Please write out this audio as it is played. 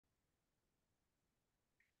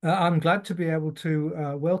I'm glad to be able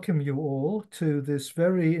to welcome you all to this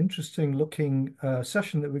very interesting looking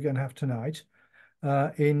session that we're going to have tonight,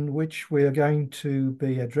 in which we are going to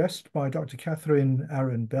be addressed by Dr. Katherine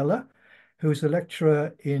Aron-Beller, who is a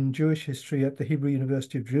lecturer in Jewish history at the Hebrew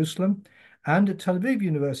University of Jerusalem and at Tel Aviv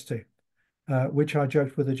University, which I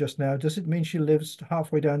joked with her just now. Does it mean she lives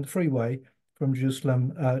halfway down the freeway from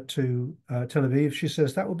Jerusalem to Tel Aviv? She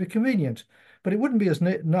says that would be convenient, but it wouldn't be as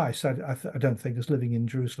nice, I don't think, as living in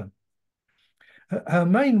Jerusalem. Her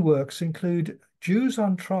main works include Jews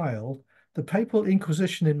on Trial, the Papal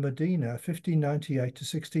Inquisition in Medina, 1598 to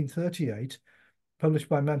 1638, published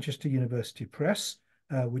by Manchester University Press,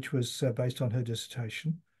 which was based on her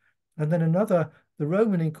dissertation. And then another, The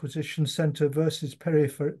Roman Inquisition Centre versus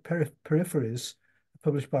Peripheries,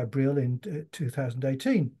 published by Brill in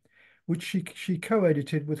 2018, which she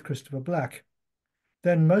co-edited with Christopher Black.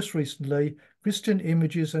 Then most recently, Christian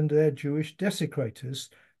Images and Their Jewish Desecrators,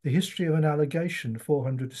 The History of an Allegation,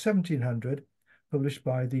 400 to 1700, published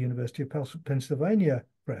by the University of Pennsylvania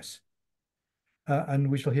Press. And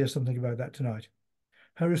we shall hear something about that tonight.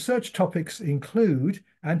 Her research topics include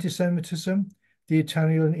anti-Semitism, the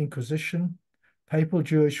Italian Inquisition, papal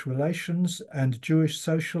Jewish relations, and Jewish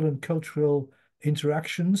social and cultural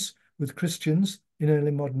interactions with Christians in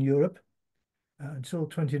early modern Europe. Until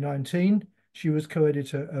 2019, she was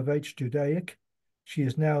co-editor of H. Judaic. She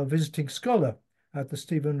is now a visiting scholar at the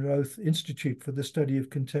Stephen Roth Institute for the Study of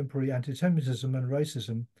Contemporary Anti-Semitism and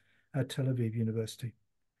Racism at Tel Aviv University.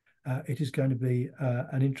 It is going to be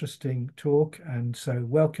an interesting talk, and so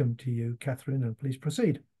welcome to you, Katherine, and please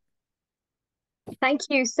proceed. Thank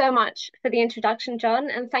you so much for the introduction, John,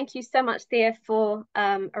 and thank you so much, Thea, for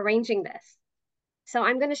arranging this. So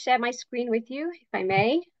I'm going to share my screen with you, if I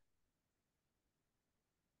may.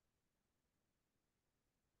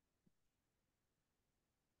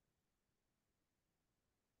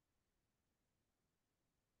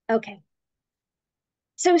 Okay.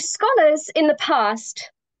 So scholars in the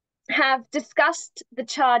past have discussed the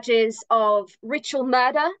charges of ritual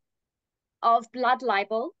murder, of blood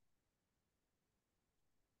libel,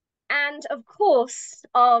 and of course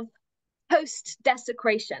of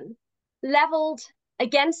post-desecration, leveled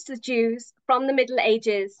against the Jews from the Middle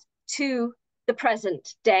Ages to the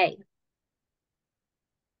present day.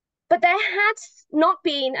 But there had not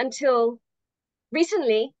been until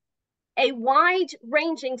recently a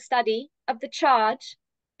wide-ranging study of the charge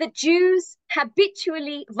that Jews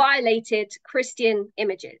habitually violated Christian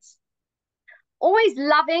images. Always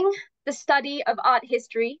loving the study of art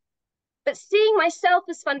history, but seeing myself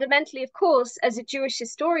as fundamentally, of course, as a Jewish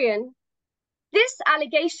historian, this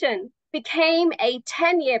allegation became a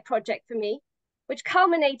 10-year project for me, which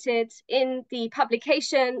culminated in the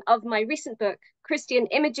publication of my recent book, Christian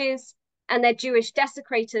Images and Their Jewish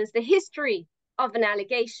Desecrators, The History of an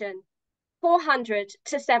Allegation, 400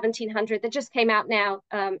 to 1700, that just came out now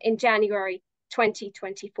in January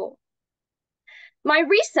 2024. My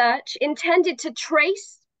research intended to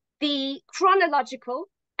trace the chronological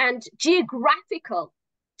and geographical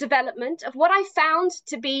development of what I found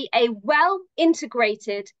to be a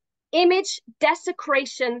well-integrated image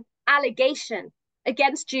desecration allegation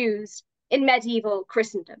against Jews in medieval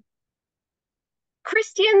Christendom.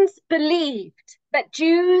 Christians believed that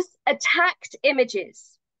Jews attacked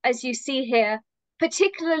images, as you see here,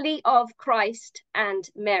 particularly of Christ and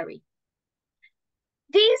Mary.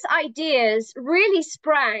 These ideas really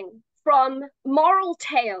sprang from moral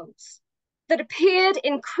tales that appeared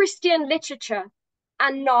in Christian literature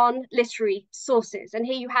and non-literary sources. And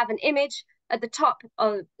here you have an image at the top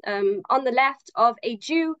of, on the left, of a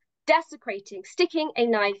Jew desecrating, sticking a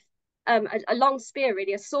knife, a long spear,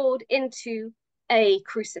 really, a sword, into a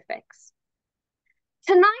crucifix.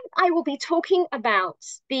 Tonight, I will be talking about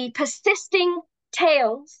the persisting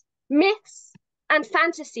tales, myths, and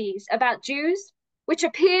fantasies about Jews, which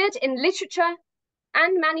appeared in literature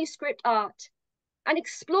and manuscript art, and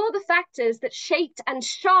explore the factors that shaped and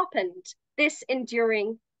sharpened this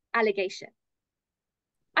enduring allegation.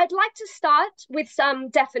 I'd like to start with some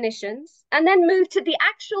definitions and then move to the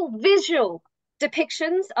actual visual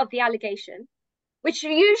depictions of the allegation, which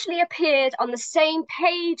usually appeared on the same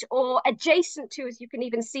page or adjacent to, as you can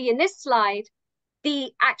even see in this slide,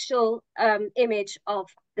 the actual image of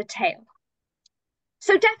the tale.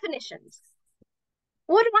 So definitions.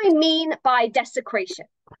 What do I mean by desecration?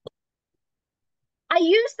 I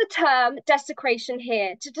use the term desecration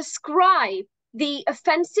here to describe the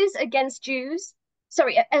offenses against Jews,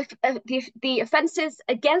 the offenses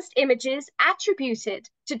against images attributed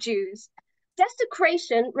to Jews.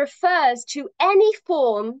 Desecration refers to any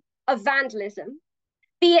form of vandalism,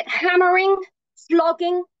 be it hammering,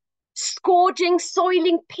 flogging, scourging,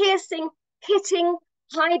 soiling, piercing, hitting,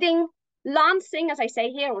 hiding, lancing, as I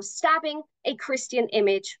say here, or stabbing a Christian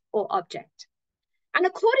image or object. And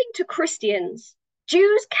according to Christians,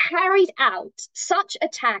 Jews carried out such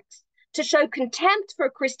attacks to show contempt for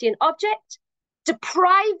a Christian object,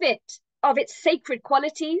 deprive it of its sacred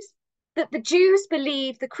qualities that the Jews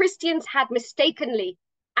believed the Christians had mistakenly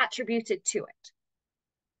attributed to it.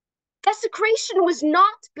 Desecration was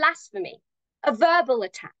not blasphemy, a verbal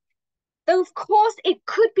attack, though of course it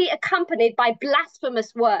could be accompanied by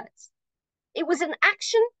blasphemous words. It was an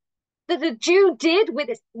action that a Jew did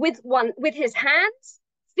with his hands,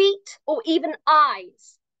 feet, or even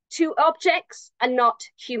eyes to objects and not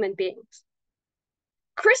human beings.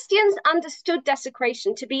 Christians understood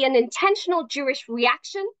desecration to be an intentional Jewish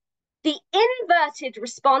reaction, the inverted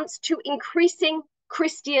response to increasing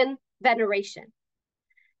Christian veneration.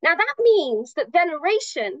 Now that means that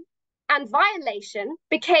veneration and violation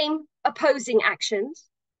became opposing actions.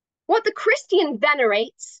 What the Christian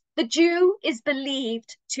venerates, the Jew is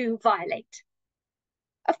believed to violate.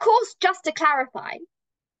 Of course, just to clarify,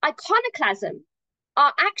 iconoclasm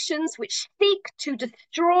are actions which seek to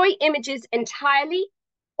destroy images entirely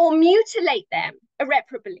or mutilate them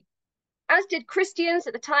irreparably, as did Christians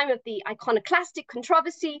at the time of the iconoclastic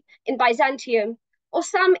controversy in Byzantium, or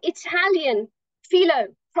some Italian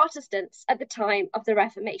Philo-Protestants at the time of the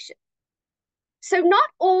Reformation. So not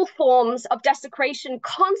all forms of desecration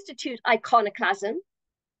constitute iconoclasm,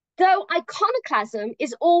 though iconoclasm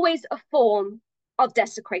is always a form of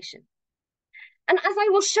desecration. And as I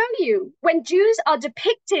will show you, when Jews are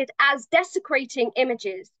depicted as desecrating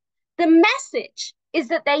images, the message is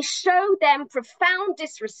that they show them profound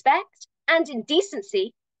disrespect and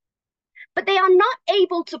indecency, but they are not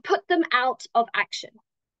able to put them out of action.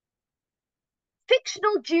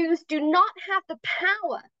 Fictional Jews do not have the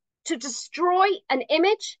power to destroy an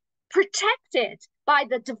image protected by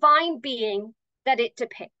the divine being that it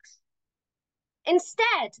depicts.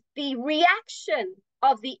 Instead, the reaction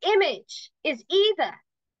of the image is either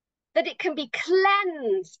that it can be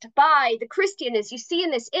cleansed by the Christian, as you see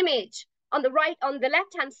in this image. On the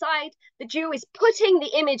left-hand side, the Jew is putting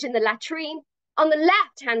the image in the latrine. On the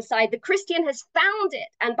left-hand side, the Christian has found it,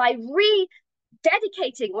 and by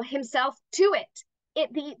rededicating himself to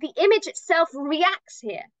it, the image itself reacts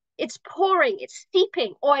here. It's pouring, it's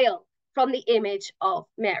steeping oil from the image of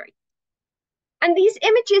Mary. And these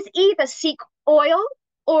images either seek oil,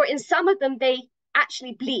 or in some of them, they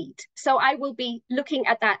actually bleed. So I will be looking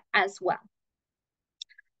at that as well.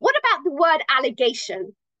 What about the word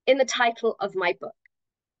allegation in the title of my book?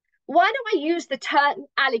 Why do I use the term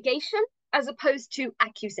allegation as opposed to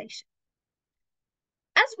accusation?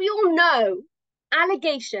 As we all know,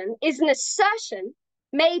 allegation is an assertion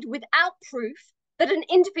made without proof that an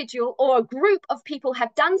individual or a group of people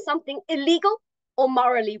have done something illegal or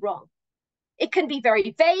morally wrong. It can be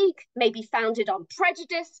very vague, may be founded on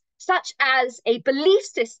prejudice, such as a belief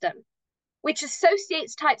system, which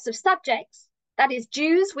associates types of subjects, that is,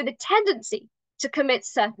 Jews, with a tendency to commit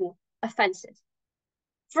certain offenses.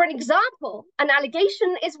 For an example, an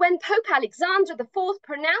allegation is when Pope Alexander IV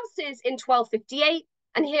pronounces in 1258,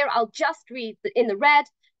 and here I'll just read in the red,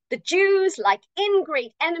 the Jews, like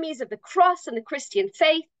ingrate enemies of the cross and the Christian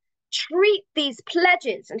faith, treat these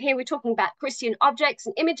pledges, and here we're talking about Christian objects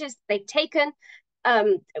and images they've taken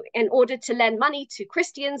in order to lend money to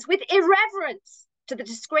Christians, with irreverence to the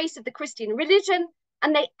disgrace of the Christian religion,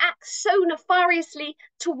 and they act so nefariously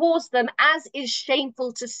towards them as is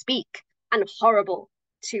shameful to speak and horrible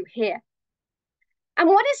to hear. And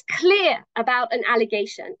what is clear about an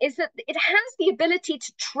allegation is that it has the ability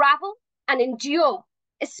to travel and endure,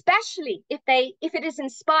 especially if it is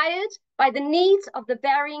inspired by the needs of the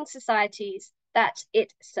varying societies that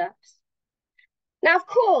it serves. Now, of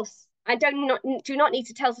course, I do not need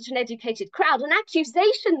to tell such an educated crowd. An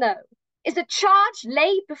accusation, though, is a charge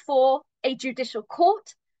laid before a judicial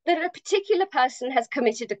court that a particular person has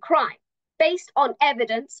committed a crime based on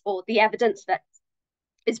evidence, or the evidence that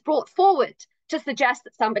is brought forward to suggest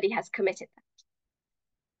that somebody has committed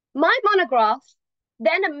that. My monograph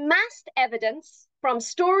then amassed evidence from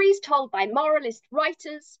stories told by moralist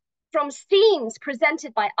writers, from scenes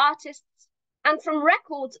presented by artists, and from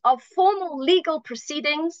records of formal legal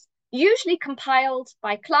proceedings, usually compiled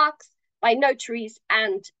by clerks, by notaries,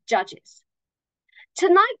 and judges.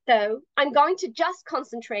 Tonight, though, I'm going to just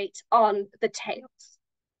concentrate on the tales.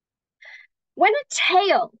 When a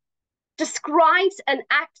tale describes an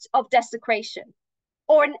act of desecration,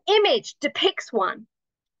 or an image depicts one,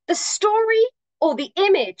 the story or the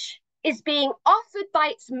image is being offered by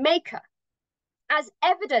its maker as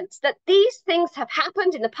evidence that these things have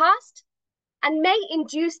happened in the past and may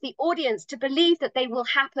induce the audience to believe that they will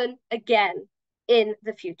happen again in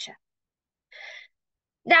the future.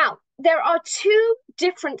 Now, there are two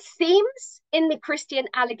different themes in the Christian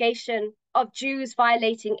allegation of Jews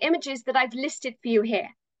violating images that I've listed for you here.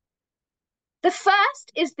 The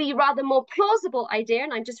first is the rather more plausible idea,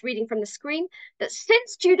 and I'm just reading from the screen, that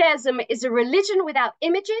since Judaism is a religion without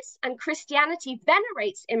images and Christianity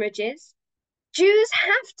venerates images, Jews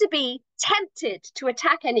have to be tempted to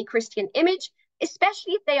attack any Christian image,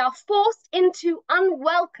 especially if they are forced into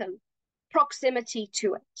unwelcome proximity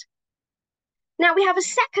to it. Now, we have a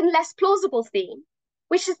second, less plausible theme,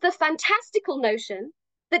 which is the fantastical notion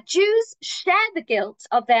that Jews share the guilt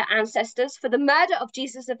of their ancestors for the murder of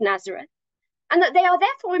Jesus of Nazareth, and that they are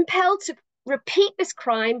therefore impelled to repeat this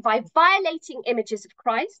crime by violating images of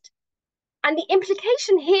Christ. And the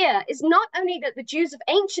implication here is not only that the Jews of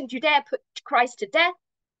ancient Judea put Christ to death,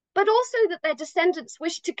 but also that their descendants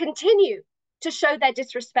wish to continue to show their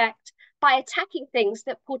disrespect by attacking things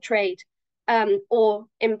that portrayed or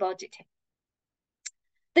embodied him.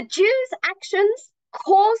 The Jews' actions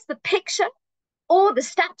cause the picture or the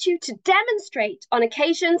statue to demonstrate on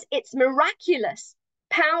occasions its miraculous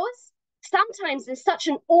powers, sometimes in such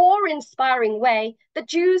an awe-inspiring way that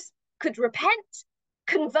Jews could repent,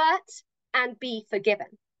 convert, and be forgiven.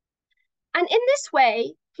 And in this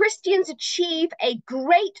way, Christians achieve a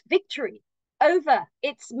great victory over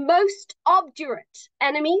its most obdurate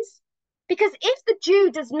enemies, because if the Jew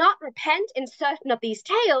does not repent in certain of these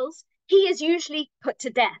tales, he is usually put to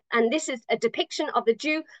death. And this is a depiction of the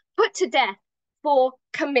Jew put to death for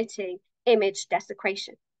committing image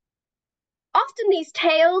desecration. Often these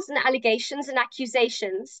tales and allegations and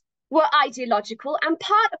accusations were ideological and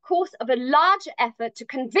part, of course, of a larger effort to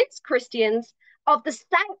convince Christians of the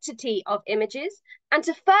sanctity of images and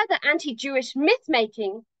to further anti-Jewish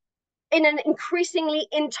myth-making in an increasingly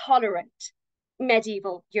intolerant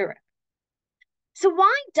medieval Europe. So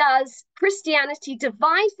why does Christianity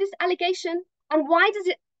devise this allegation, and why does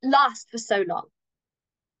it last for so long?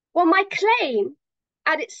 Well, my claim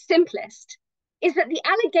at its simplest is that the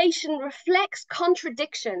allegation reflects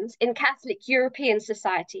contradictions in Catholic European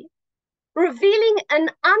society, revealing an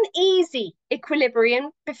uneasy equilibrium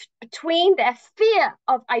between their fear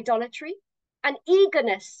of idolatry and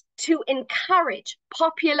eagerness to encourage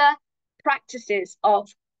popular practices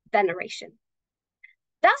of veneration.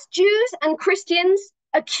 Thus, Jews and Christians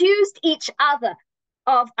accused each other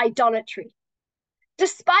of idolatry.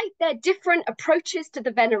 Despite their different approaches to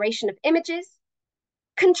the veneration of images,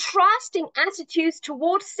 contrasting attitudes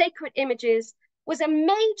towards sacred images was a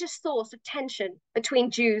major source of tension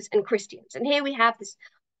between Jews and Christians. And here we have this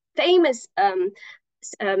famous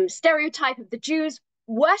stereotype of the Jews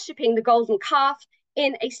worshipping the golden calf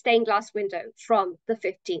in a stained glass window from the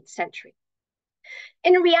 15th century.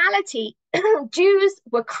 In reality, Jews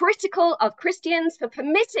were critical of Christians for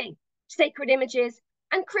permitting sacred images,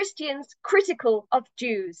 and Christians critical of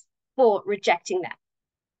Jews for rejecting them.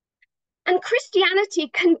 And Christianity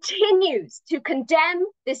continues to condemn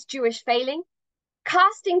this Jewish failing,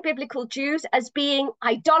 casting biblical Jews as being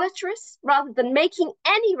idolatrous rather than making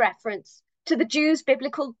any reference to the Jews'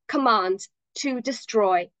 biblical command to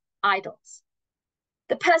destroy idols.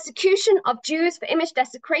 The persecution of Jews for image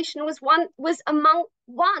desecration was among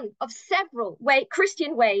one of several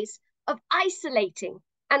Christian ways of isolating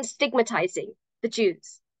and stigmatizing the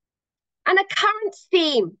Jews. And a current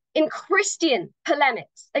theme in Christian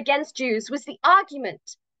polemics against Jews was the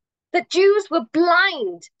argument that Jews were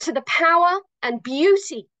blind to the power and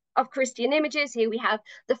beauty of Christian images. Here we have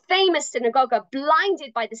the famous synagogue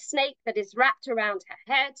blinded by the snake that is wrapped around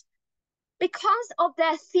her head, because of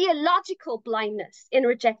their theological blindness in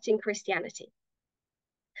rejecting Christianity.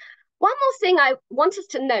 One more thing I want us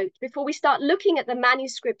to note before we start looking at the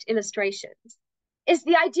manuscript illustrations is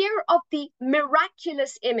the idea of the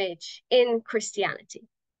miraculous image in Christianity.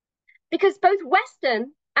 Because both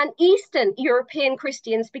Western and Eastern European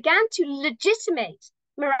Christians began to legitimate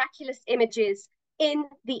miraculous images in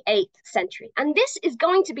the 8th century. And this is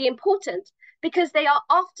going to be important because they are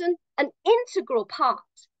often an integral part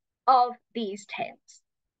of these tales.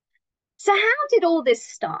 So how did all this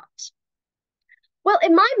start? Well,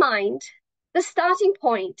 in my mind, the starting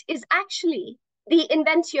point is actually the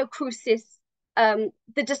Inventio Crucis,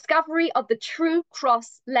 the discovery of the true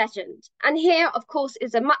cross legend. And here, of course,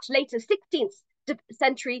 is a much later 16th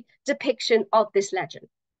century depiction of this legend.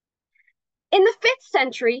 In the 5th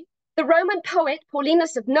century, the Roman poet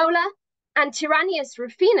Paulinus of Nola and Tyrannius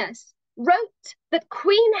Rufinus wrote that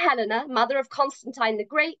Queen Helena, mother of Constantine the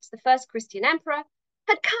Great, the first Christian emperor,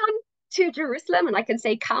 had come to Jerusalem, and I can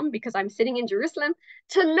say come because I'm sitting in Jerusalem,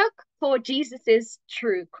 to look for Jesus's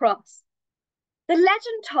true cross. The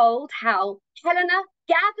legend told how Helena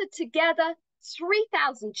gathered together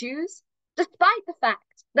 3,000 Jews, despite the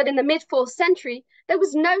fact that in the mid-4th century, there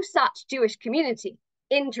was no such Jewish community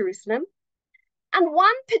in Jerusalem. And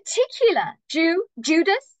one particular Jew,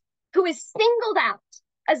 Judas, who is singled out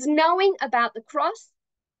as knowing about the cross,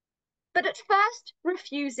 but at first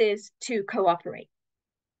refuses to cooperate.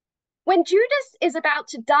 When Judas is about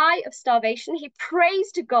to die of starvation, he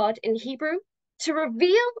prays to God in Hebrew to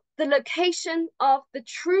reveal the location of the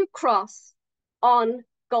true cross on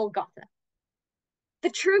Golgotha. The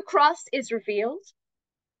true cross is revealed,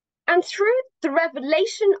 and through the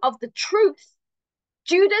revelation of the truth,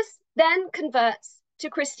 Judas then converts to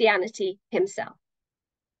Christianity himself.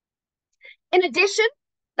 In addition,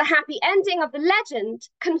 the happy ending of the legend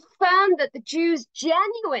confirmed that the Jews'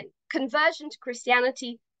 genuine conversion to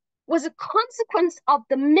Christianity was a consequence of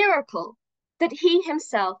the miracle that he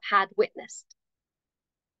himself had witnessed.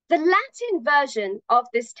 The Latin version of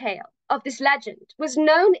this tale, of this legend, was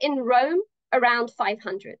known in Rome around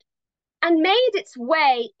 500 and made its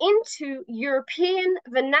way into European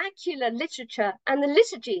vernacular literature and the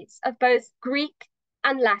liturgies of both Greek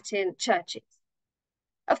and Latin churches.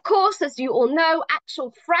 Of course, as you all know,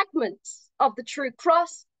 actual fragments of the true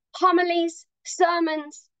cross, homilies,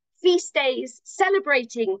 sermons, feast days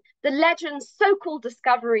celebrating the legend's so-called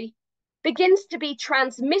discovery begins to be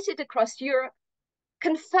transmitted across Europe,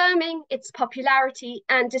 confirming its popularity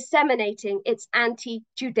and disseminating its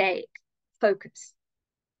anti-Judaic focus.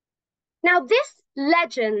 Now, this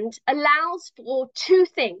legend allows for two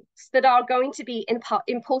things that are going to be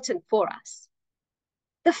important for us.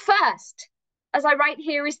 The first, as I write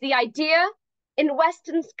here, is the idea in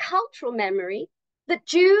Western's cultural memory that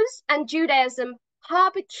Jews and Judaism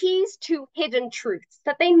harbor keys to hidden truths,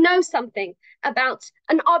 that they know something about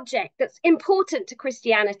an object that's important to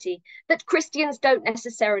Christianity that Christians don't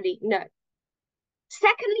necessarily know.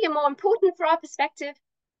 Secondly, and more important for our perspective,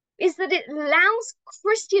 is that it allows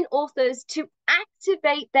Christian authors to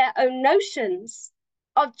activate their own notions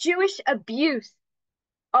of Jewish abuse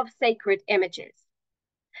of sacred images.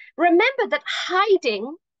 Remember that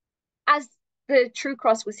hiding, as the true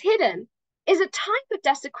cross was hidden, is a type of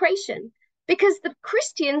desecration because the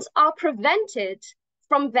Christians are prevented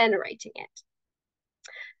from venerating it.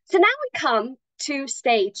 So now we come to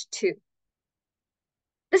stage 2.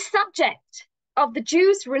 The subject of the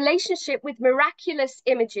Jews' relationship with miraculous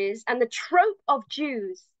images and the trope of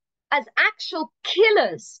Jews as actual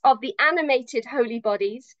killers of the animated holy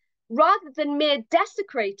bodies rather than mere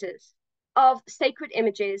desecrators of sacred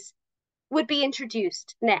images would be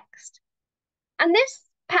introduced next. And this,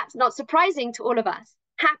 perhaps not surprising to all of us,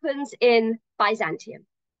 happens in Byzantium.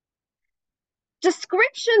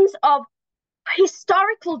 Descriptions of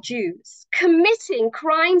historical Jews committing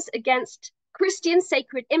crimes against Christian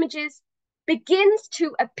sacred images begins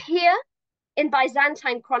to appear in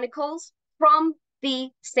Byzantine chronicles from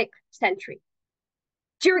the 6th century.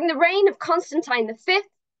 During the reign of Constantine V,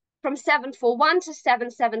 from 741 to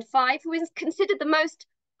 775, who is considered the most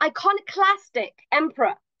iconoclastic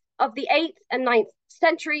emperor of the 8th and 9th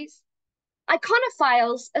centuries,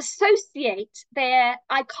 iconophiles associate their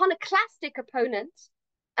iconoclastic opponents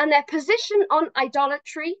and their position on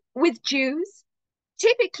idolatry with Jews,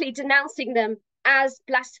 typically denouncing them as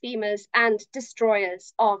blasphemers and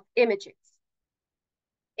destroyers of images.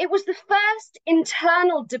 It was the first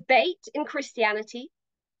internal debate in Christianity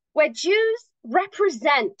where Jews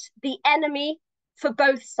represent the enemy for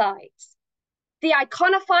both sides, the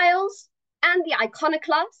iconophiles and the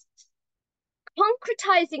iconoclasts,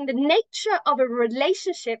 concretizing the nature of a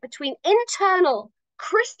relationship between internal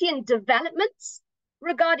Christian developments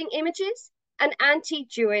regarding images and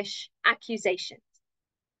anti-Jewish accusations.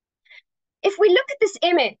 If we look at this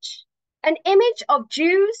image, an image of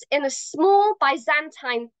Jews in a small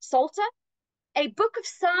Byzantine psalter, a book of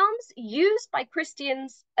Psalms used by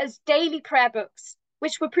Christians as daily prayer books,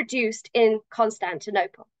 which were produced in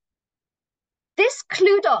Constantinople. This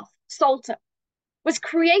clued-off psalter was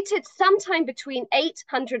created sometime between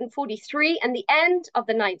 843 and the end of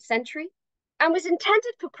the 9th century and was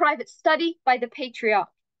intended for private study by the patriarch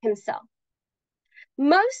himself.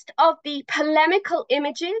 Most of the polemical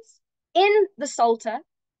images in the Psalter,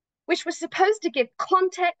 which was supposed to give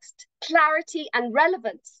context, clarity, and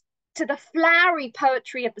relevance to the flowery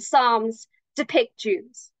poetry of the Psalms, depict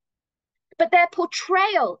Jews. But their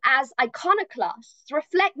portrayal as iconoclasts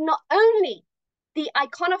reflect not only the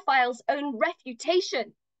iconophiles' own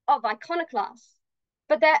refutation of iconoclasts,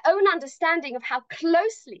 but their own understanding of how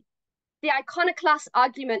closely the iconoclast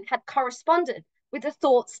argument had corresponded with the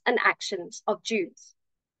thoughts and actions of Jews.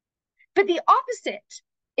 But the opposite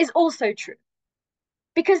is also true.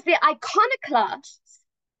 because the iconoclasts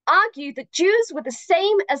argue that Jews were the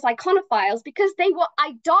same as iconophiles because they were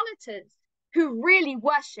idolaters who really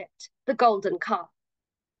worshipped the golden calf.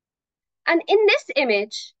 And in this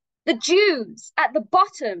image, the Jews at the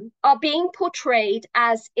bottom are being portrayed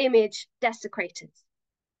as image desecrators.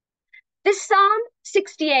 This Psalm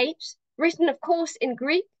 68, written of course in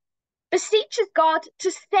Greek, beseeches God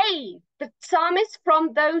to save the psalmist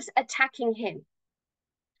from those attacking him.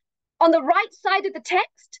 On the right side of the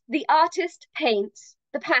text, the artist paints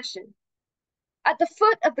the Passion. At the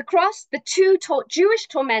foot of the cross, the two Jewish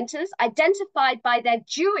tormentors, identified by their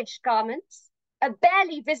Jewish garments, a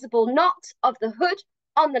barely visible knot of the hood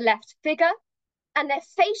on the left figure, and their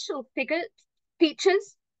facial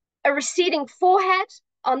features, a receding forehead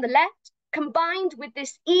on the left, combined with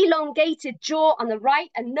this elongated jaw on the right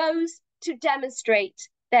and nose to demonstrate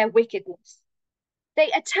their wickedness. They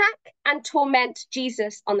attack and torment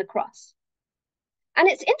Jesus on the cross. And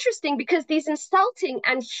it's interesting because these insulting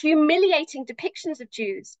and humiliating depictions of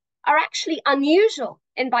Jews are actually unusual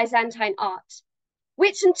in Byzantine art,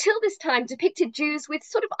 which until this time depicted Jews with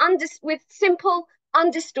with simple,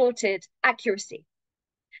 undistorted accuracy.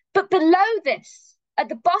 But below this, at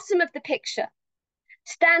the bottom of the picture,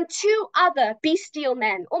 stand two other bestial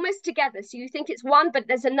men, almost together. So you think it's one, but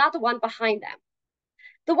there's another one behind them.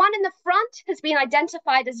 The one in the front has been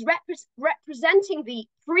identified as representing the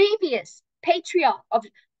previous patriarch of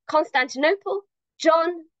Constantinople,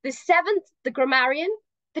 John VII, the grammarian,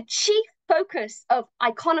 the chief focus of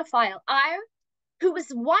iconophile ire, who was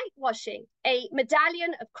whitewashing a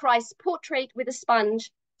medallion of Christ's portrait with a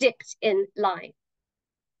sponge dipped in lime.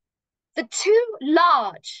 The two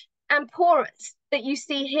large amphoras that you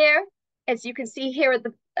see here, as you can see here at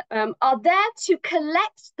the, are there to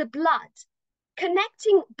collect the blood,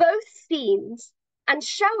 connecting both scenes and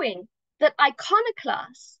showing that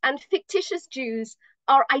iconoclasts and fictitious Jews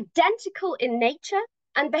are identical in nature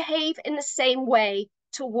and behave in the same way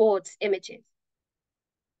towards images.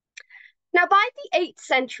 Now, by the 8th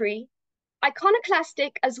century,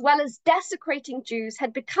 iconoclastic as well as desecrating Jews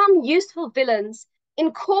had become useful villains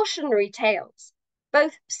in cautionary tales,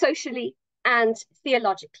 both socially and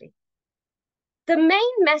theologically. The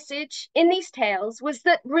main message in these tales was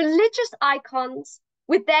that religious icons,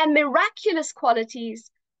 with their miraculous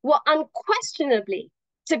qualities, were unquestionably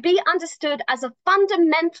to be understood as a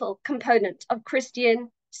fundamental component of Christian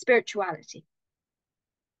spirituality.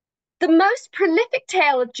 The most prolific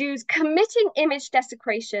tale of Jews committing image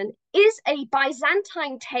desecration is a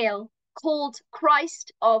Byzantine tale called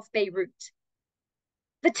Christ of Beirut.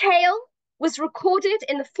 The tale was recorded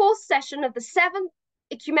in the 4th session of the 7th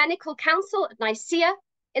Ecumenical Council at Nicaea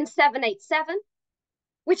in 787,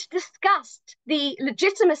 which discussed the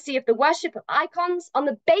legitimacy of the worship of icons on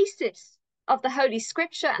the basis of the Holy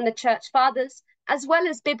Scripture and the Church Fathers, as well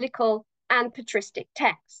as biblical and patristic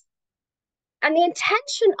texts. And the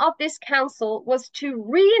intention of this council was to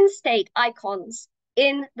reinstate icons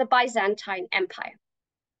in the Byzantine Empire.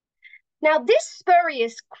 Now, this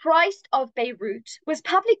spurious Christ of Beirut was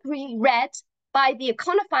publicly read by the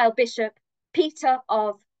iconophile bishop Peter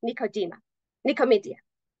of Nicomedia.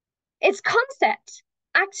 Its concept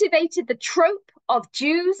activated the trope of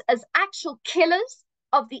Jews as actual killers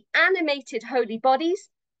of the animated holy bodies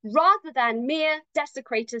rather than mere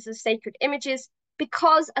desecrators of sacred images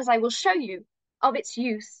because, as I will show you, of its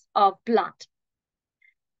use of blood.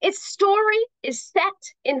 Its story is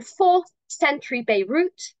set in 4th century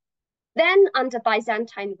Beirut, then under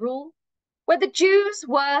Byzantine rule, where the Jews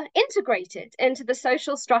were integrated into the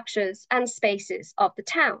social structures and spaces of the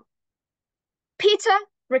town. Peter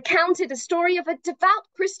recounted a story of a devout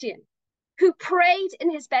Christian who prayed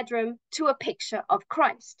in his bedroom to a picture of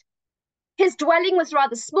Christ. His dwelling was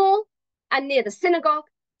rather small and near the synagogue,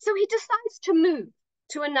 so he decides to move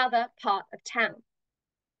to another part of town.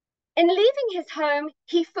 In leaving his home,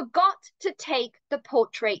 he forgot to take the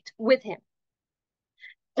portrait with him.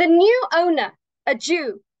 The new owner, a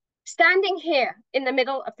Jew, standing here in the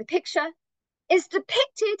middle of the picture, is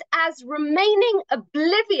depicted as remaining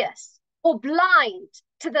oblivious or blind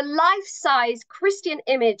to the life-size Christian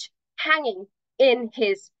image hanging in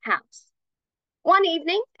his house. One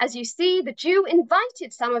evening, as you see, the Jew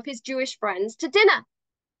invited some of his Jewish friends to dinner.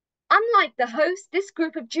 Unlike the host, this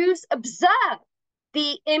group of Jews observe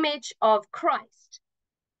the image of Christ.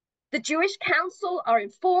 The Jewish council are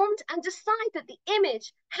informed and decide that the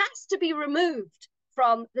image has to be removed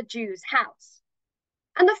from the Jew's house.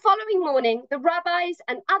 And the following morning, the rabbis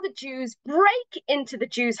and other Jews break into the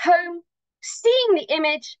Jew's home. Seeing the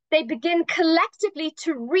image, they begin collectively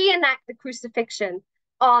to reenact the crucifixion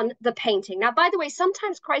on the painting. Now, by the way,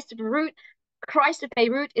 sometimes Christ of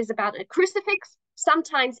Beirut is about a crucifix.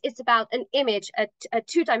 Sometimes it's about an image, a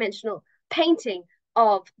two-dimensional painting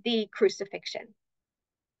of the crucifixion.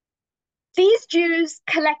 These Jews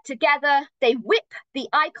collect together, they whip the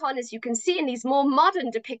icon, as you can see in these more modern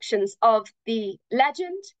depictions of the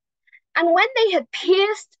legend. And when they had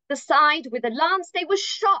pierced the side with a lance, they were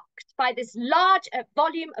shocked by this large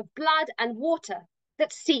volume of blood and water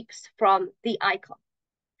that seeps from the icon.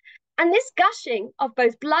 And this gushing of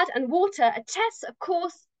both blood and water attests, of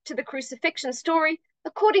course, to the crucifixion story,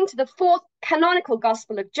 according to the fourth canonical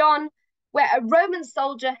Gospel of John, where a Roman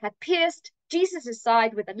soldier had pierced Jesus'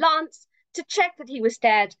 side with a lance to check that he was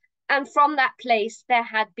dead, and from that place there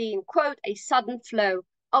had been, quote, a sudden flow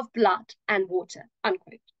of blood and water,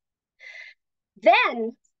 unquote.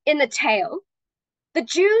 Then, in the tale, the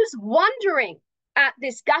Jews, wondering at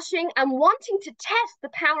this gushing and wanting to test the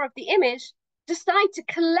power of the image, decide to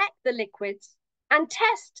collect the liquids and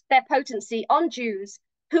test their potency on Jews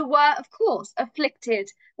who were, of course, afflicted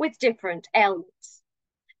with different ailments.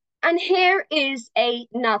 And here is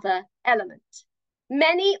another element.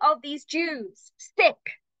 Many of these Jews, sick,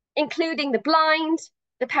 including the blind,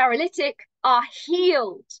 the paralytic, are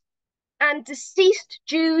healed, and deceased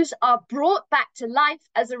Jews are brought back to life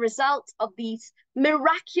as a result of these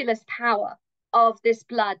miraculous power of this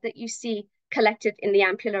blood that you see collected in the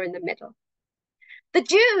ampulla in the middle. The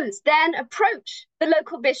Jews then approach the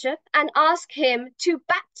local bishop and ask him to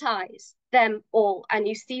baptize them all, and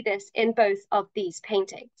you see this in both of these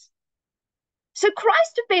paintings. So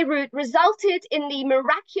Christ of Beirut resulted in the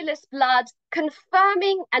miraculous blood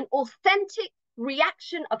confirming an authentic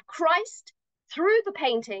reaction of Christ through the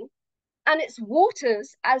painting, and its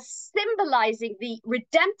waters as symbolizing the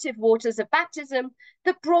redemptive waters of baptism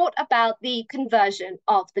that brought about the conversion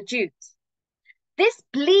of the Jews. This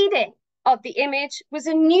bleeding of the image was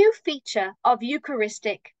a new feature of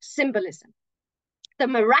Eucharistic symbolism. The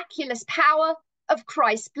miraculous power of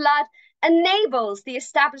Christ's blood enables the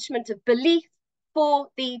establishment of belief for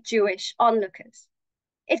the Jewish onlookers.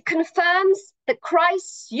 It confirms that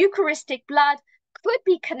Christ's Eucharistic blood could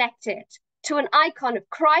be connected to an icon of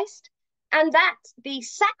Christ, and that the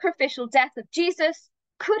sacrificial death of Jesus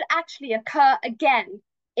could actually occur again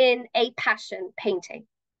in a passion painting.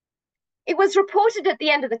 It was reported at the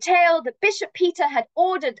end of the tale that Bishop Peter had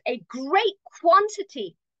ordered a great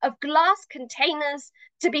quantity of glass containers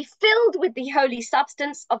to be filled with the holy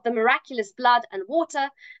substance of the miraculous blood and water,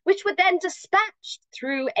 which were then dispatched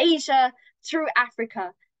through Asia, through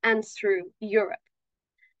Africa, and through Europe.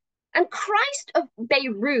 And Christ of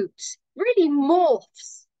Beirut really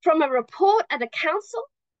morphs from a report at a council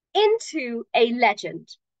into a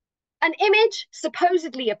legend. An image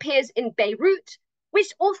supposedly appears in Beirut,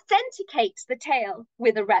 which authenticates the tale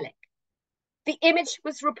with a relic. The image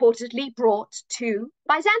was reportedly brought to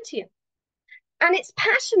Byzantium, and its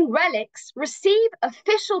passion relics receive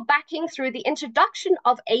official backing through the introduction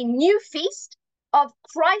of a new feast of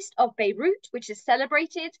Christ of Beirut, which is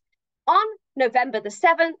celebrated on November the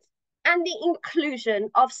 7th, and the inclusion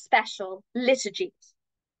of special liturgies.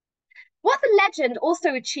 What the legend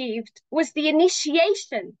also achieved was the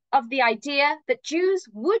initiation of the idea that Jews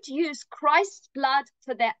would use Christ's blood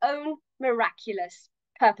for their own miraculous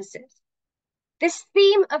purposes. This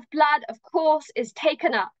theme of blood, of course, is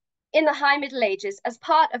taken up in the High Middle Ages as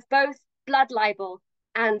part of both blood libel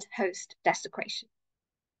and host desecration.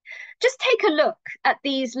 Just take a look at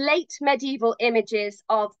these late medieval images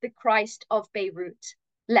of the Christ of Beirut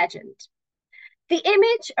legend. The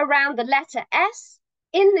image around the letter S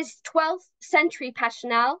in this 12th century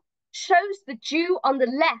Passionale shows the Jew on the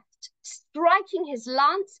left striking his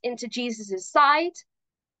lance into Jesus' side,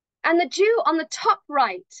 and the Jew on the top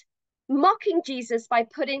right mocking Jesus by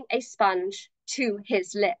putting a sponge to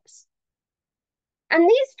his lips. And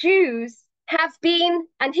these Jews have been,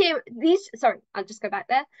 I'll just go back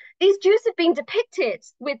there. These Jews have been depicted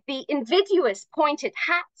with the invidious pointed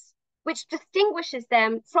hats, which distinguishes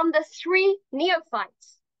them from the three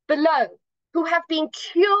neophytes below, who have been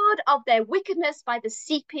cured of their wickedness by the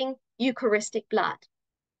seeping Eucharistic blood.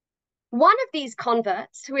 One of these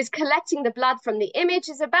converts, who is collecting the blood from the image,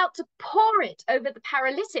 is about to pour it over the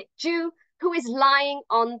paralytic Jew who is lying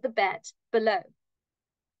on the bed below.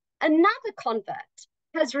 Another convert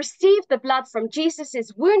has received the blood from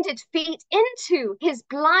Jesus's wounded feet into his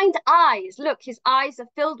blind eyes. Look, his eyes are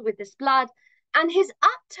filled with this blood, and his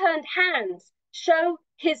upturned hands show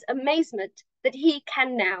his amazement that he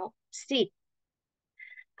can now see.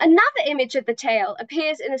 Another image of the tale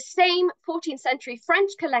appears in the same 14th century French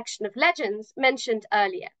collection of legends mentioned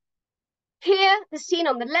earlier. Here, the scene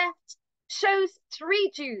on the left shows three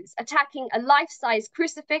Jews attacking a life-size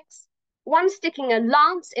crucifix, one sticking a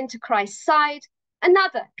lance into Christ's side,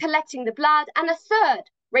 another collecting the blood, and a third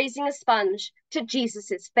raising a sponge to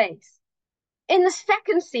Jesus's face. In the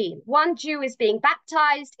second scene, one Jew is being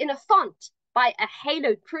baptized in a font by a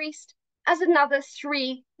haloed priest, as another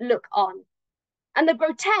three look on. And the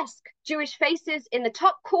grotesque Jewish faces in the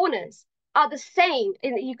top corners are the same,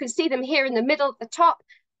 you can see them here in the middle at the top,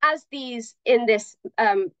 as these in this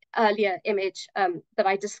earlier image that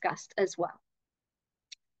I discussed as well.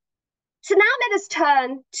 So now let us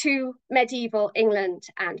turn to medieval England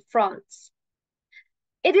and France.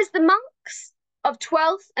 It is the monks of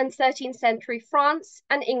 12th and 13th century France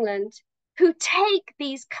and England who take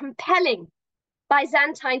these compelling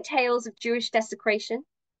Byzantine tales of Jewish desecration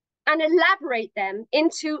and elaborate them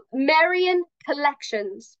into Marian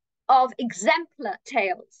collections of exemplar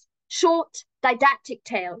tales, short didactic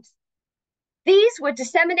tales. These were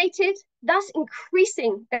disseminated, thus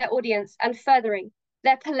increasing their audience and furthering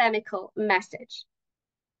their polemical message.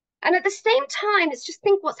 And at the same time, let's just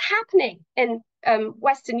think what's happening in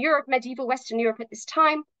Western Europe, medieval Western Europe at this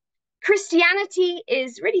time. Christianity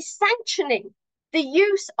is really sanctioning the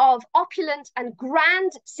use of opulent and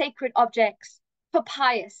grand sacred objects for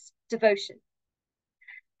pious devotion.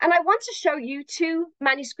 And I want to show you two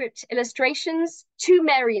manuscript illustrations, two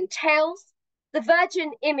Marian tales, the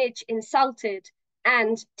Virgin Image Insulted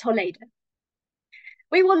and Toledo.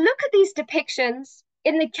 We will look at these depictions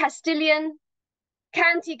in the Castilian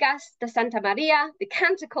Cantigas de Santa Maria, the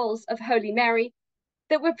Canticles of Holy Mary,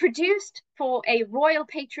 that were produced for a royal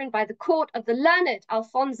patron by the court of the learned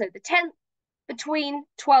Alfonso X between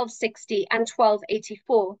 1260 and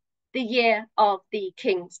 1284, the year of the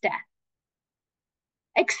king's death.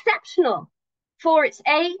 Exceptional for its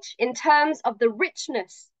age in terms of the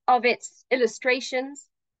richness of its illustrations,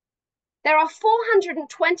 there are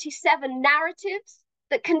 427 narratives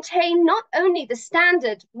that contain not only the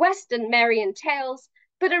standard Western Marian tales,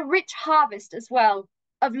 but a rich harvest as well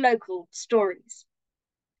of local stories.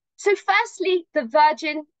 So firstly, the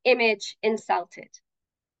Virgin Image Insulted.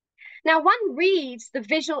 Now one reads the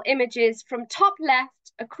visual images from top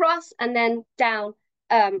left across and then down,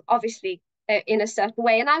 obviously in a certain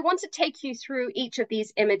way. And I want to take you through each of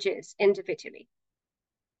these images individually.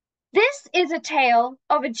 This is a tale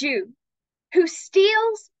of a Jew who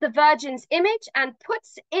steals the Virgin's image and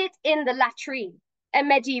puts it in the latrine, a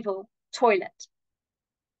medieval toilet.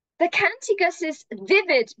 The Cantigas'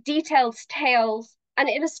 vivid, detailed tales and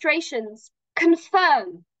illustrations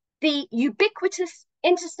confirm the ubiquitous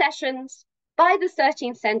intercessions by the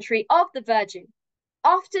 13th century of the Virgin,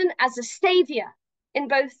 often as a savior in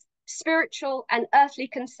both spiritual and earthly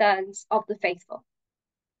concerns of the faithful.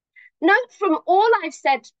 Note from all I've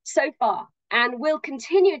said so far, and will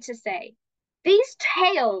continue to say, these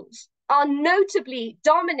tales are notably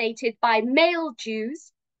dominated by male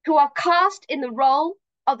Jews who are cast in the role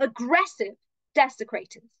of aggressive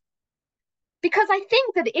desecrators. Because I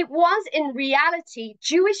think that it was in reality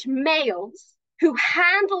Jewish males who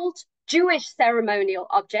handled Jewish ceremonial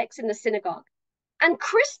objects in the synagogue and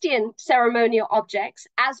Christian ceremonial objects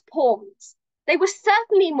as pawns. They were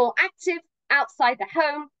certainly more active outside the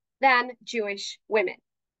home than Jewish women.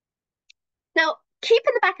 Now, keep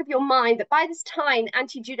in the back of your mind that by this time,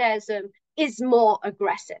 anti-Judaism is more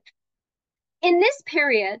aggressive. In this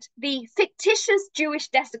period, the fictitious Jewish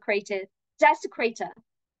desecrator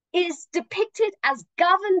is depicted as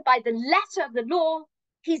governed by the letter of the law.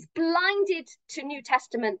 He's blinded to New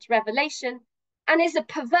Testament revelation and is a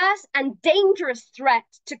perverse and dangerous threat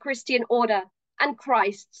to Christian order and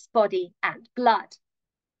Christ's body and blood.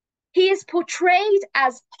 He is portrayed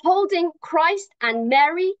as holding Christ and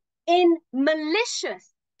Mary in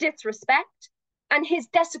malicious disrespect, and his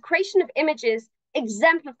desecration of images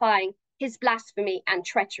exemplifying his blasphemy and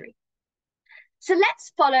treachery. So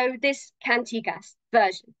let's follow this Cantigas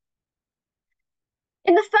version.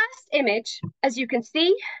 In the first image, as you can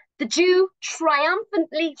see, the Jew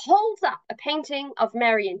triumphantly holds up a painting of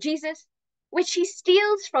Mary and Jesus, which he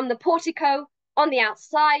steals from the portico on the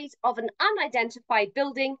outside of an unidentified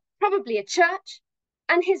building, probably a church,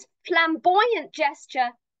 and his flamboyant gesture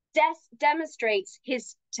demonstrates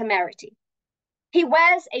his temerity. He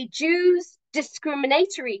wears a Jew's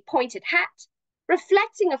discriminatory pointed hat,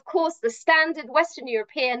 reflecting, of course, the standard Western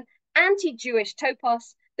European anti-Jewish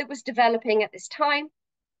topos that was developing at this time,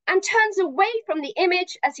 and turns away from the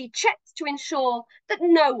image as he checks to ensure that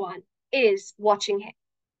no one is watching him.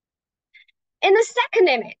 In the second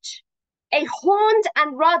image, a horned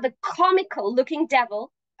and rather comical-looking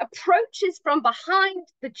devil approaches from behind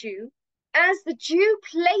the Jew as the Jew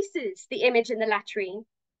places the image in the latrine,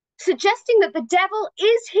 suggesting that the devil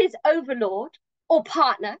is his overlord or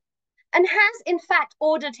partner and has in fact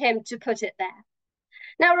ordered him to put it there.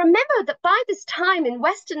 Now, remember that by this time in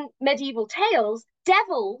Western medieval tales,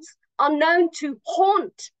 devils are known to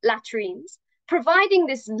haunt latrines, providing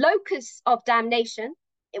this locus of damnation,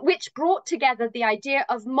 which brought together the idea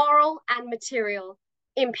of moral and material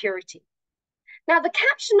impurity. Now, the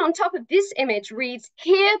caption on top of this image reads,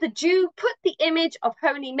 "Here the Jew put the image of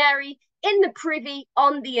Holy Mary in the privy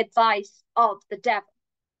on the advice of the devil."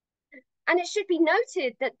 And it should be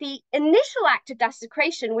noted that the initial act of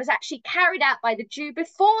desecration was actually carried out by the Jew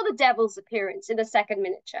before the devil's appearance in the second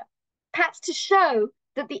miniature, perhaps to show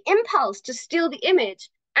that the impulse to steal the image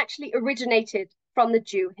actually originated from the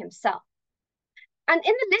Jew himself. And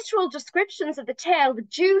in the literal descriptions of the tale, the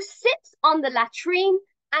Jew sits on the latrine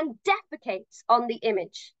and defecates on the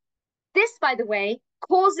image. This, by the way,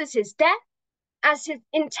 causes his death as his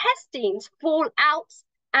intestines fall out.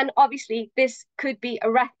 And obviously, this could be a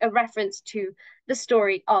reference to the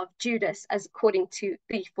story of Judas, as according to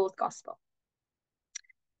the fourth gospel.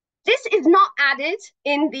 This is not added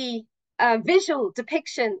in the visual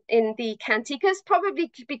depiction in the Canticus, probably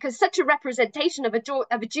because such a representation of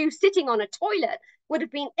a Jew sitting on a toilet would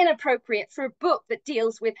have been inappropriate for a book that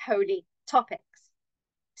deals with holy topics.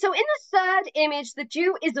 So in the third image, the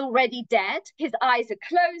Jew is already dead. His eyes are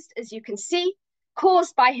closed, as you can see,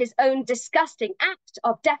 caused by his own disgusting act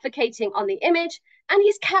of defecating on the image, and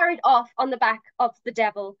he's carried off on the back of the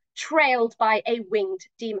devil, trailed by a winged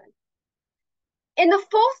demon. In the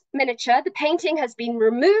fourth miniature, the painting has been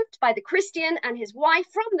removed by the Christian and his wife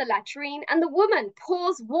from the latrine, and the woman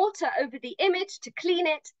pours water over the image to clean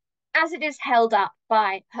it as it is held up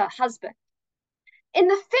by her husband. In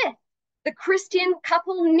the fifth, the Christian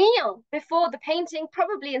couple kneel before the painting,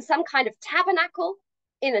 probably in some kind of tabernacle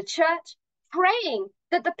in a church, praying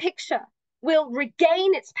that the picture will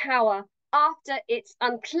regain its power after its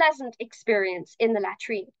unpleasant experience in the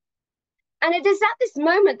latrine. And it is at this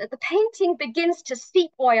moment that the painting begins to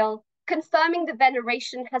seep oil, confirming the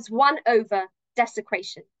veneration has won over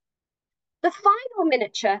desecration. The final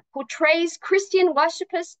miniature portrays Christian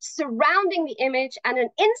worshippers surrounding the image and an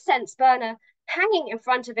incense burner hanging in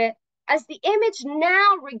front of it, as the image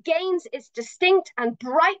now regains its distinct and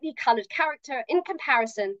brightly colored character in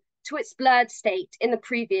comparison to its blurred state in the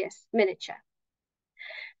previous miniature.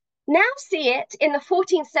 Now see it in the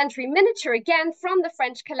 14th century miniature again from the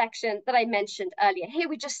French collection that I mentioned earlier. Here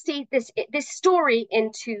we just see this story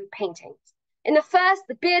in two paintings. In the first,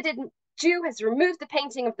 the bearded Jew has removed the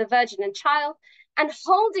painting of the Virgin and Child and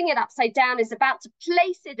holding it upside down is about to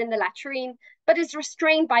place it in the latrine, but is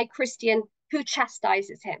restrained by Christian, who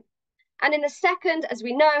chastises him. And in the second, as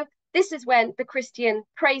we know, this is when the Christian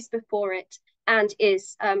prays before it and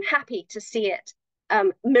is happy to see it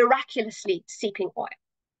miraculously seeping oil.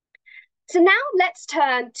 So now let's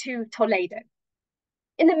turn to Toledo.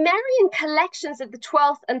 In the Marian collections of the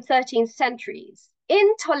 12th and 13th centuries,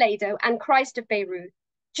 in Toledo and Christ of Beirut,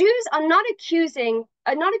 Jews are not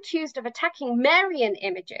accused of attacking Marian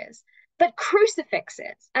images, but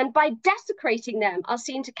crucifixes, and by desecrating them are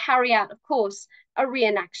seen to carry out, of course, a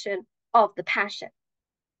reenaction of the Passion.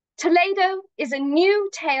 Toledo is a new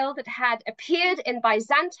tale that had appeared in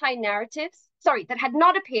Byzantine narratives, that had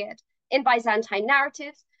not appeared in Byzantine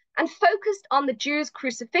narratives, and focused on the Jews'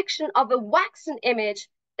 crucifixion of a waxen image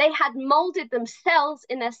they had molded themselves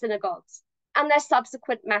in their synagogues, and their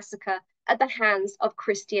subsequent massacre at the hands of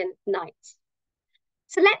Christian knights.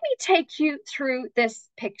 So let me take you through this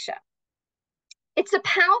picture. It's a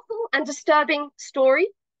powerful and disturbing story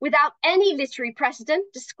without any literary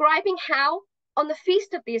precedent, describing how, on the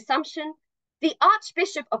Feast of the Assumption, the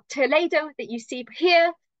Archbishop of Toledo that you see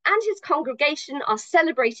here and his congregation are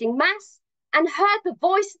celebrating Mass and heard the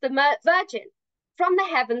voice of the Virgin from the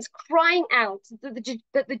heavens crying out that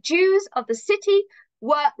the Jews of the city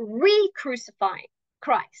were re-crucifying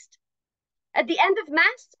Christ. At the end of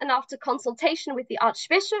Mass, and after consultation with the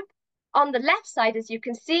Archbishop, on the left side, as you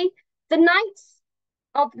can see, the knights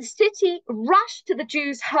of the city rush to the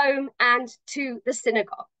Jews' home and to the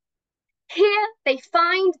synagogue. Here, they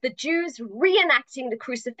find the Jews reenacting the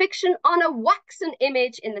crucifixion on a waxen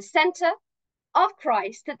image in the center of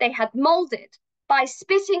Christ that they had molded by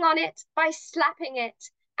spitting on it, by slapping it,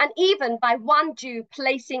 and even by one Jew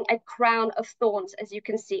placing a crown of thorns, as you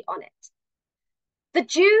can see on it. The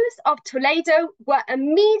Jews of Toledo were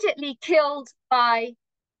immediately killed by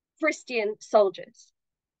Christian soldiers.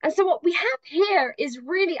 And so what we have here is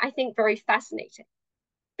really, I think, very fascinating,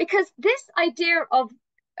 because this idea of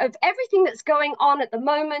everything that's going on at the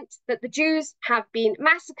moment, that the Jews have been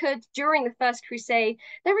massacred during the First Crusade,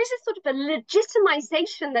 there is a sort of a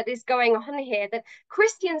legitimization that is going on here, that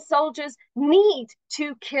Christian soldiers need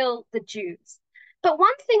to kill the Jews. But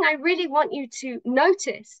one thing I really want you to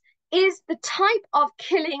notice is the type of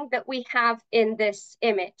killing that we have in this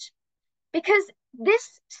image. Because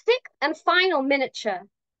this sixth and final miniature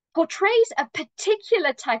portrays a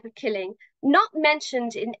particular type of killing not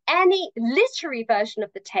mentioned in any literary version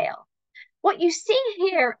of the tale. What you see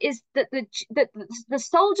here is that the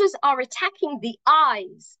soldiers are attacking the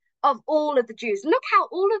eyes of all of the Jews. Look how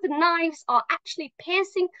all of the knives are actually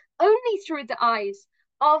piercing only through the eyes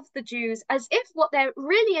of the Jews, as if what they're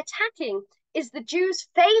really attacking is the Jews'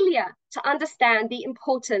 failure to understand the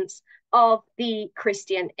importance of the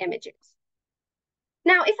Christian images.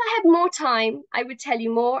 Now, if I had more time, I would tell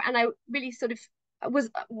you more, and I really sort of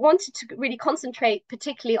wanted to really concentrate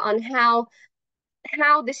particularly on how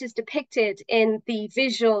this is depicted in the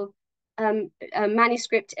visual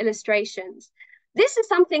manuscript illustrations. This is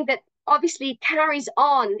something that obviously carries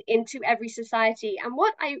on into every society. And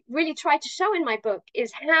what I really try to show in my book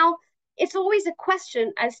is how it's always a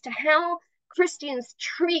question as to how Christians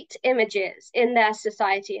treat images in their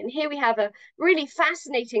society. And here we have a really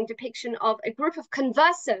fascinating depiction of a group of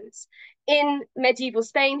conversos in medieval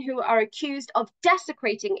Spain who are accused of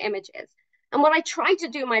desecrating images. And what I try to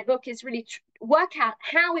do in my book is really work out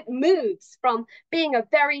how it moves from being a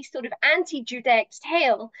very sort of anti-Judaic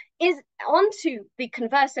tale is onto the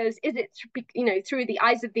conversos. Is it, through the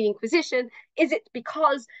eyes of the Inquisition? Is it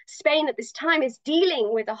because Spain at this time is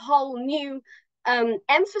dealing with a whole new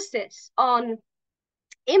emphasis on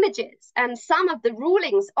images, and some of the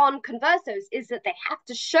rulings on conversos is that they have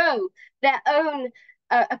to show their own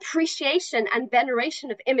appreciation and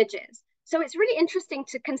veneration of images. So it's really interesting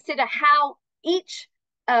to consider how each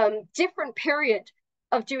different period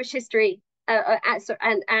of Jewish history and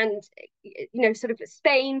sort of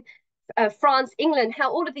Spain, France, England,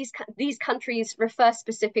 how all of these countries refer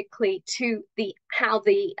specifically to how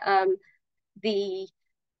the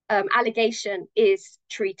allegation is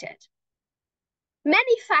treated.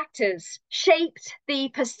 Many factors shaped the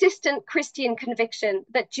persistent Christian conviction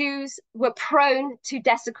that Jews were prone to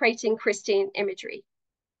desecrating Christian imagery.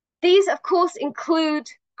 These, of course, include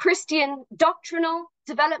Christian doctrinal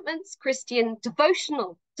developments, Christian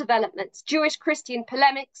devotional developments, Jewish Christian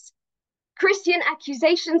polemics, Christian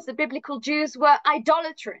accusations that biblical Jews were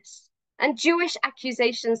idolatrous, and Jewish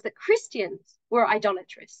accusations that Christians were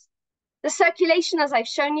idolatrous. The circulation, as I've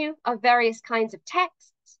shown you, of various kinds of texts,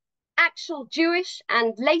 actual Jewish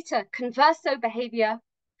and later converso behavior,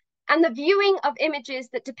 and the viewing of images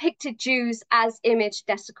that depicted Jews as image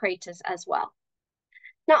desecrators as well.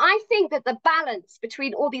 Now, I think that the balance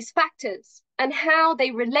between all these factors and how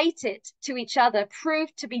they related to each other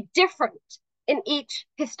proved to be different in each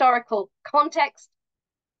historical context.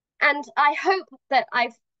 And I hope that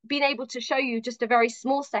I've been able to show you just a very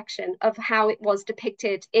small section of how it was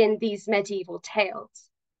depicted in these medieval tales.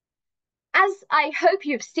 As I hope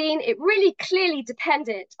you've seen, it really clearly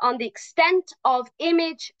depended on the extent of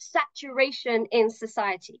image saturation in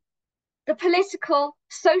society, the political,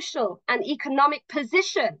 social, and economic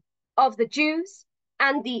position of the Jews,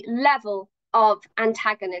 and the level of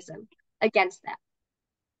antagonism against them.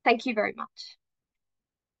 Thank you very much.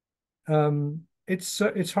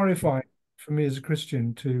 It's horrifying for me as a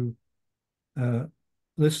Christian to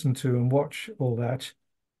listen to and watch all that.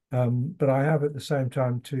 But I have at the same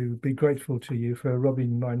time to be grateful to you for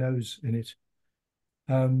rubbing my nose in it.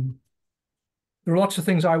 There are lots of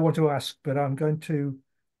things I want to ask, but I'm going to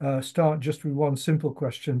start just with one simple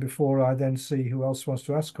question before I then see who else wants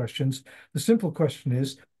to ask questions. The simple question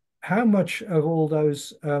is, how much of all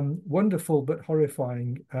those wonderful but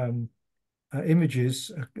horrifying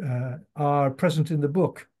images are present in the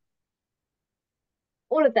book?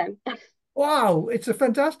 All of them. Wow, it's a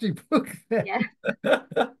fantastic book. Yeah.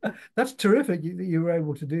 That's terrific that you were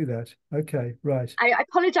able to do that. Okay, right. I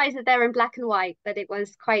apologize that they're in black and white, that it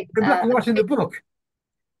was quite... In black and white in the book?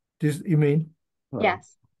 You mean?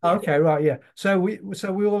 Yes. Okay, right, yeah. So we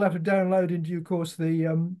all have to download in due course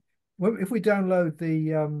the if we download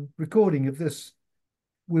the recording of this,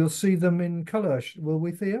 we'll see them in colour, will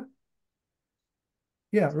we, Thea?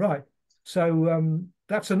 Yeah, right. So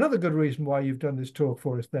that's another good reason why you've done this talk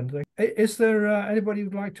for us then. Is there anybody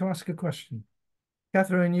who'd like to ask a question?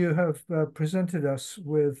 Katherine, you have presented us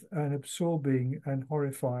with an absorbing and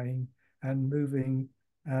horrifying and moving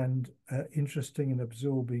and interesting and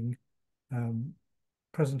absorbing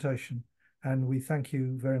presentation, and we thank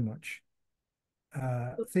you very much.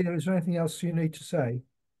 Thea, is there anything else you need to say?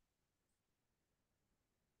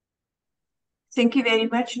 Thank you very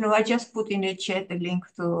much. No, I just put in the chat a link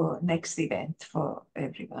to next event for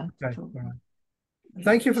everyone. Okay, right.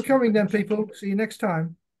 Thank you for coming then, people. See you next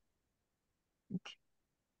time. Okay.